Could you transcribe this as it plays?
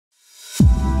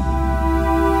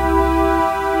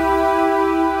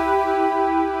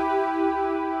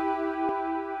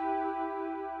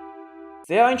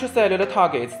There are intracellular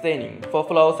targets staining for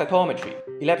flow cytometry,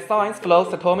 lab science flow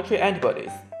cytometry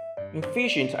antibodies,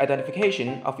 efficient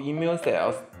identification of immune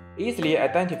cells, easily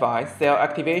identify cell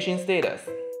activation status.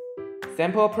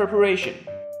 Sample preparation.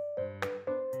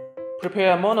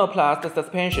 Prepare monoplast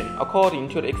suspension according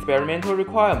to the experimental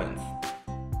requirements.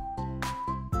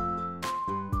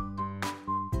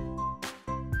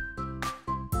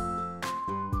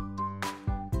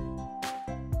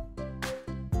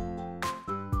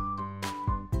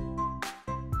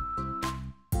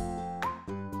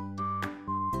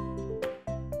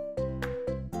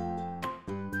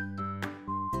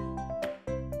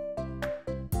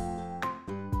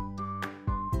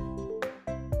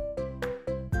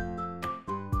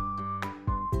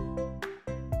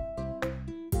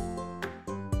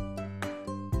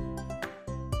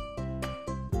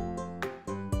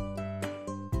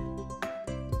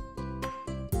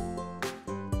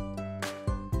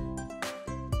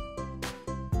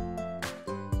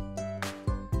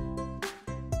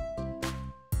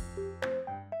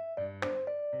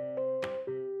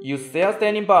 Use cell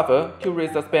staining buffer to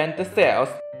resuspend the cells.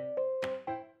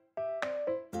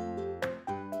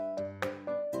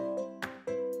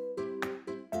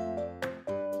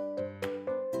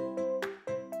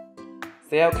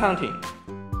 Cell counting.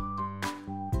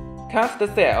 Count the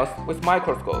cells with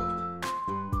microscope.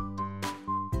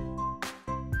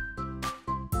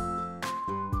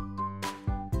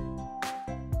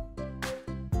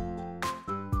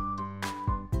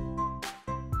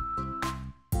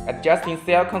 Adjusting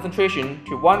cell concentration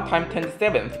to 1 ×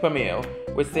 10⁷ per ml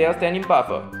with cell staining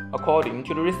buffer according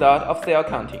to the result of cell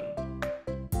counting.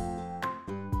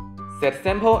 Set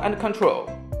sample and control.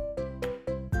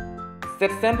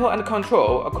 Set sample and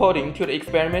control according to the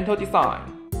experimental design.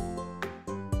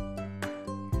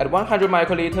 Add 100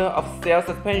 microliter of cell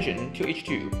suspension to each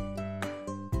tube.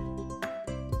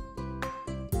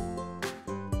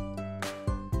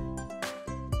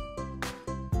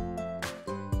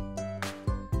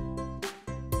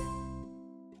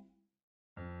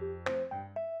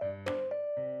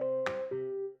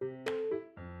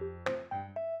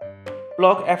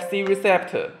 Block Fc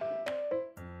receptor.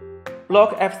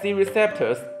 Block Fc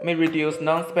receptors may reduce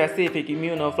non-specific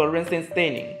immunofluorescence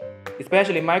staining,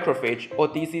 especially macrophage or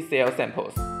DC cell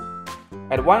samples.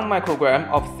 Add 1 microgram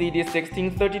of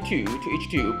CD1632 to each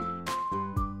tube.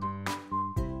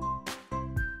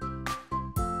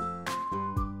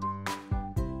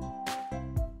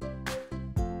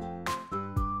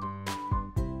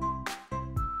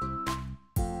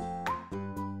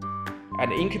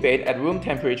 And incubate at room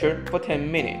temperature for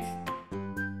 10 minutes.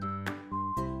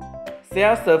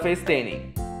 Cell surface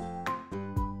staining.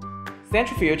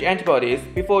 Centrifuge antibodies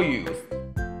before use.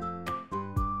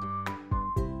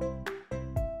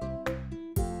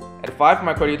 Add 5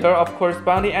 microliter of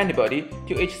corresponding antibody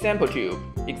to each sample tube,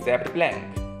 except blank.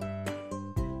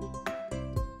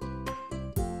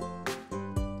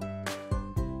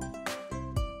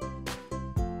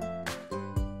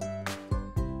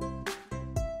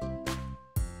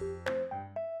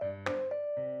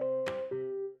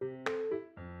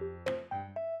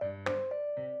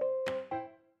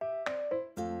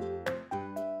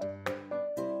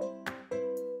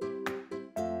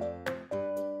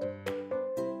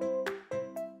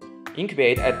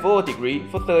 Incubate at 4 degrees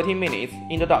for 30 minutes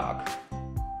in the dark.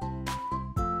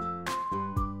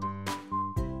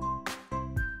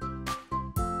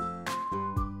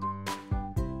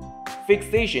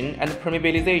 Fixation and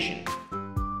Permeabilization.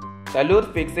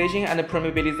 Dilute fixation and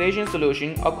permeabilization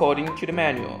solution according to the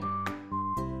manual.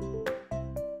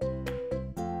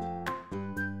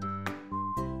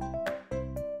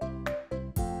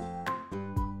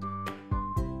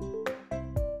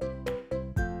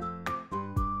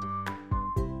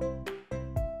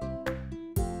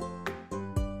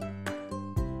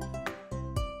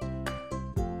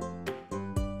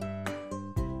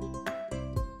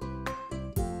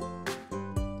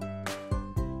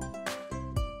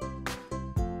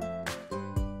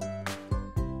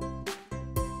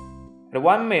 Add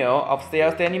 1 ml of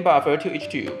cell staining buffer to each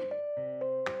tube.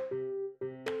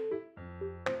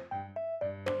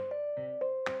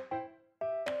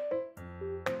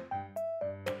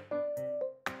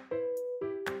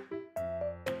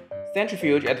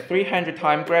 Centrifuge at 300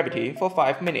 times gravity for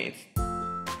 5 minutes.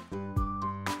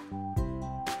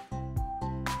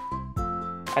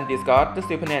 And discard the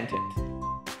supernatant.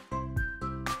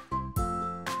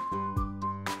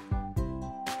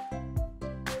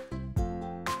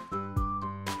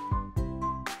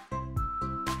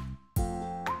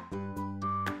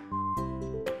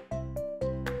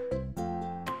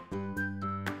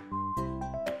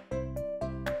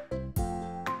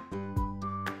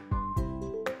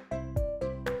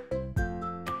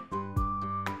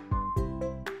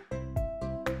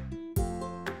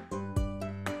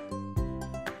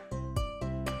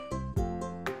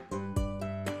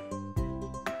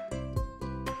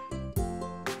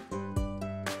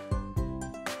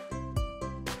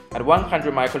 Add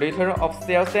 100 microliter of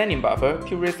cell staining buffer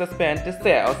to resuspend the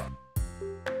cells.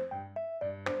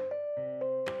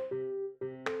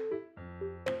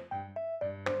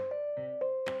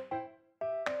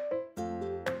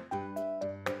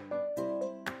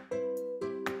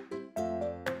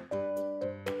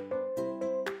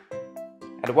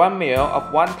 Add 1 ml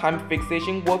of one-time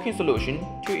fixation working solution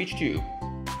to each tube.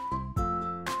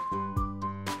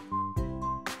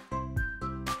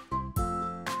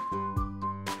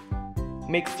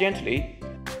 Mix gently.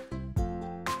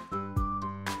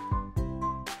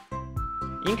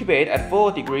 Incubate at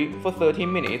 4 degrees for 30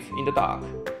 minutes in the dark.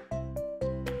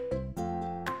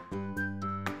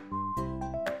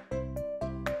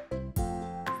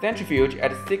 Centrifuge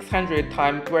at 600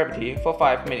 times gravity for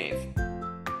 5 minutes.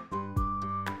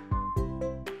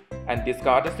 And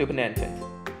discard the supernatant.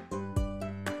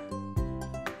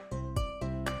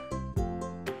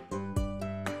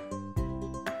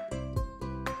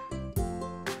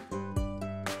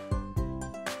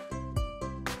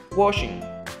 Washing.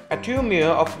 Add 2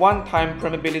 ml of one-time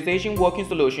permeabilization working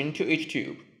solution to each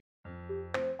tube.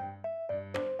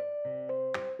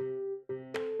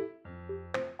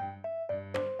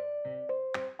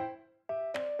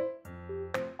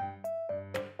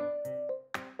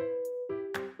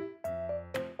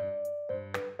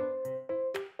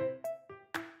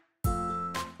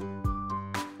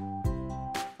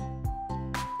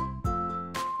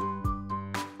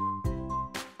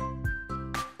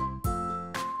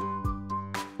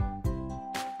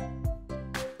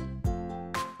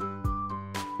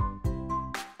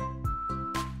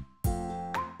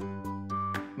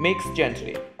 Mix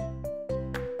gently.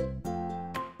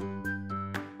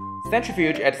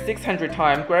 Centrifuge at 600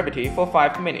 times gravity for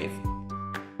 5 minutes.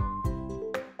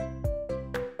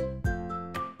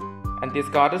 And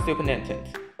discard the supernatant.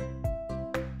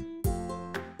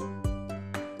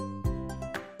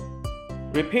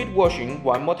 Repeat washing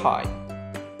one more time.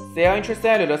 Cell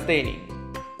intracellular staining.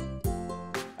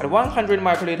 Add 100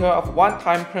 microliter of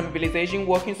one-time permeabilization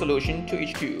working solution to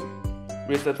each tube.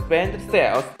 Resuspend the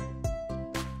cells.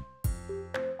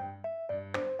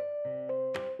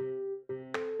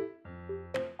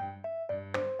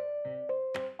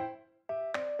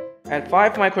 Add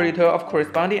 5 microliter of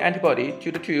corresponding antibody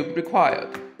to the tube required.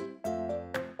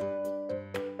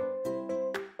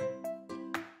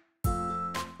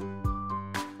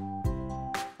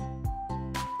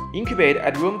 Incubate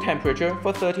at room temperature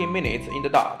for 30 minutes in the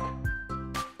dark.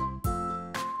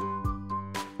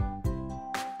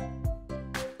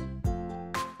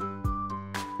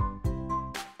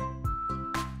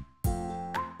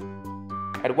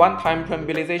 Add one-time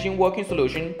permeabilization working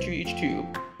solution to each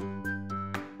tube.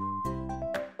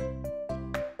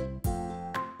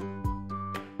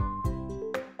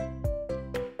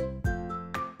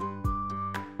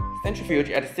 Centrifuge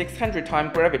at 600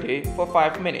 times gravity for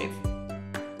 5 minutes.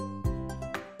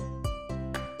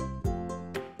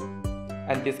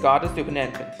 And discard the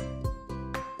supernatant.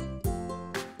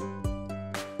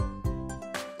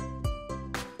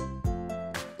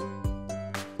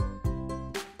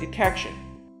 Detection.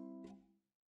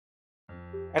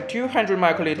 Add 200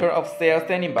 microliter of cell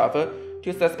staining buffer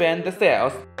to suspend the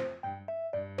cells.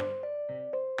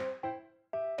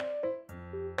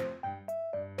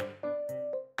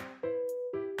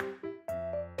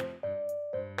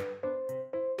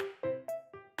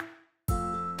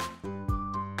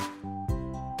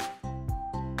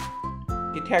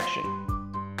 Detection.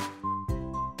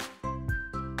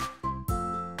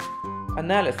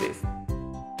 Analysis.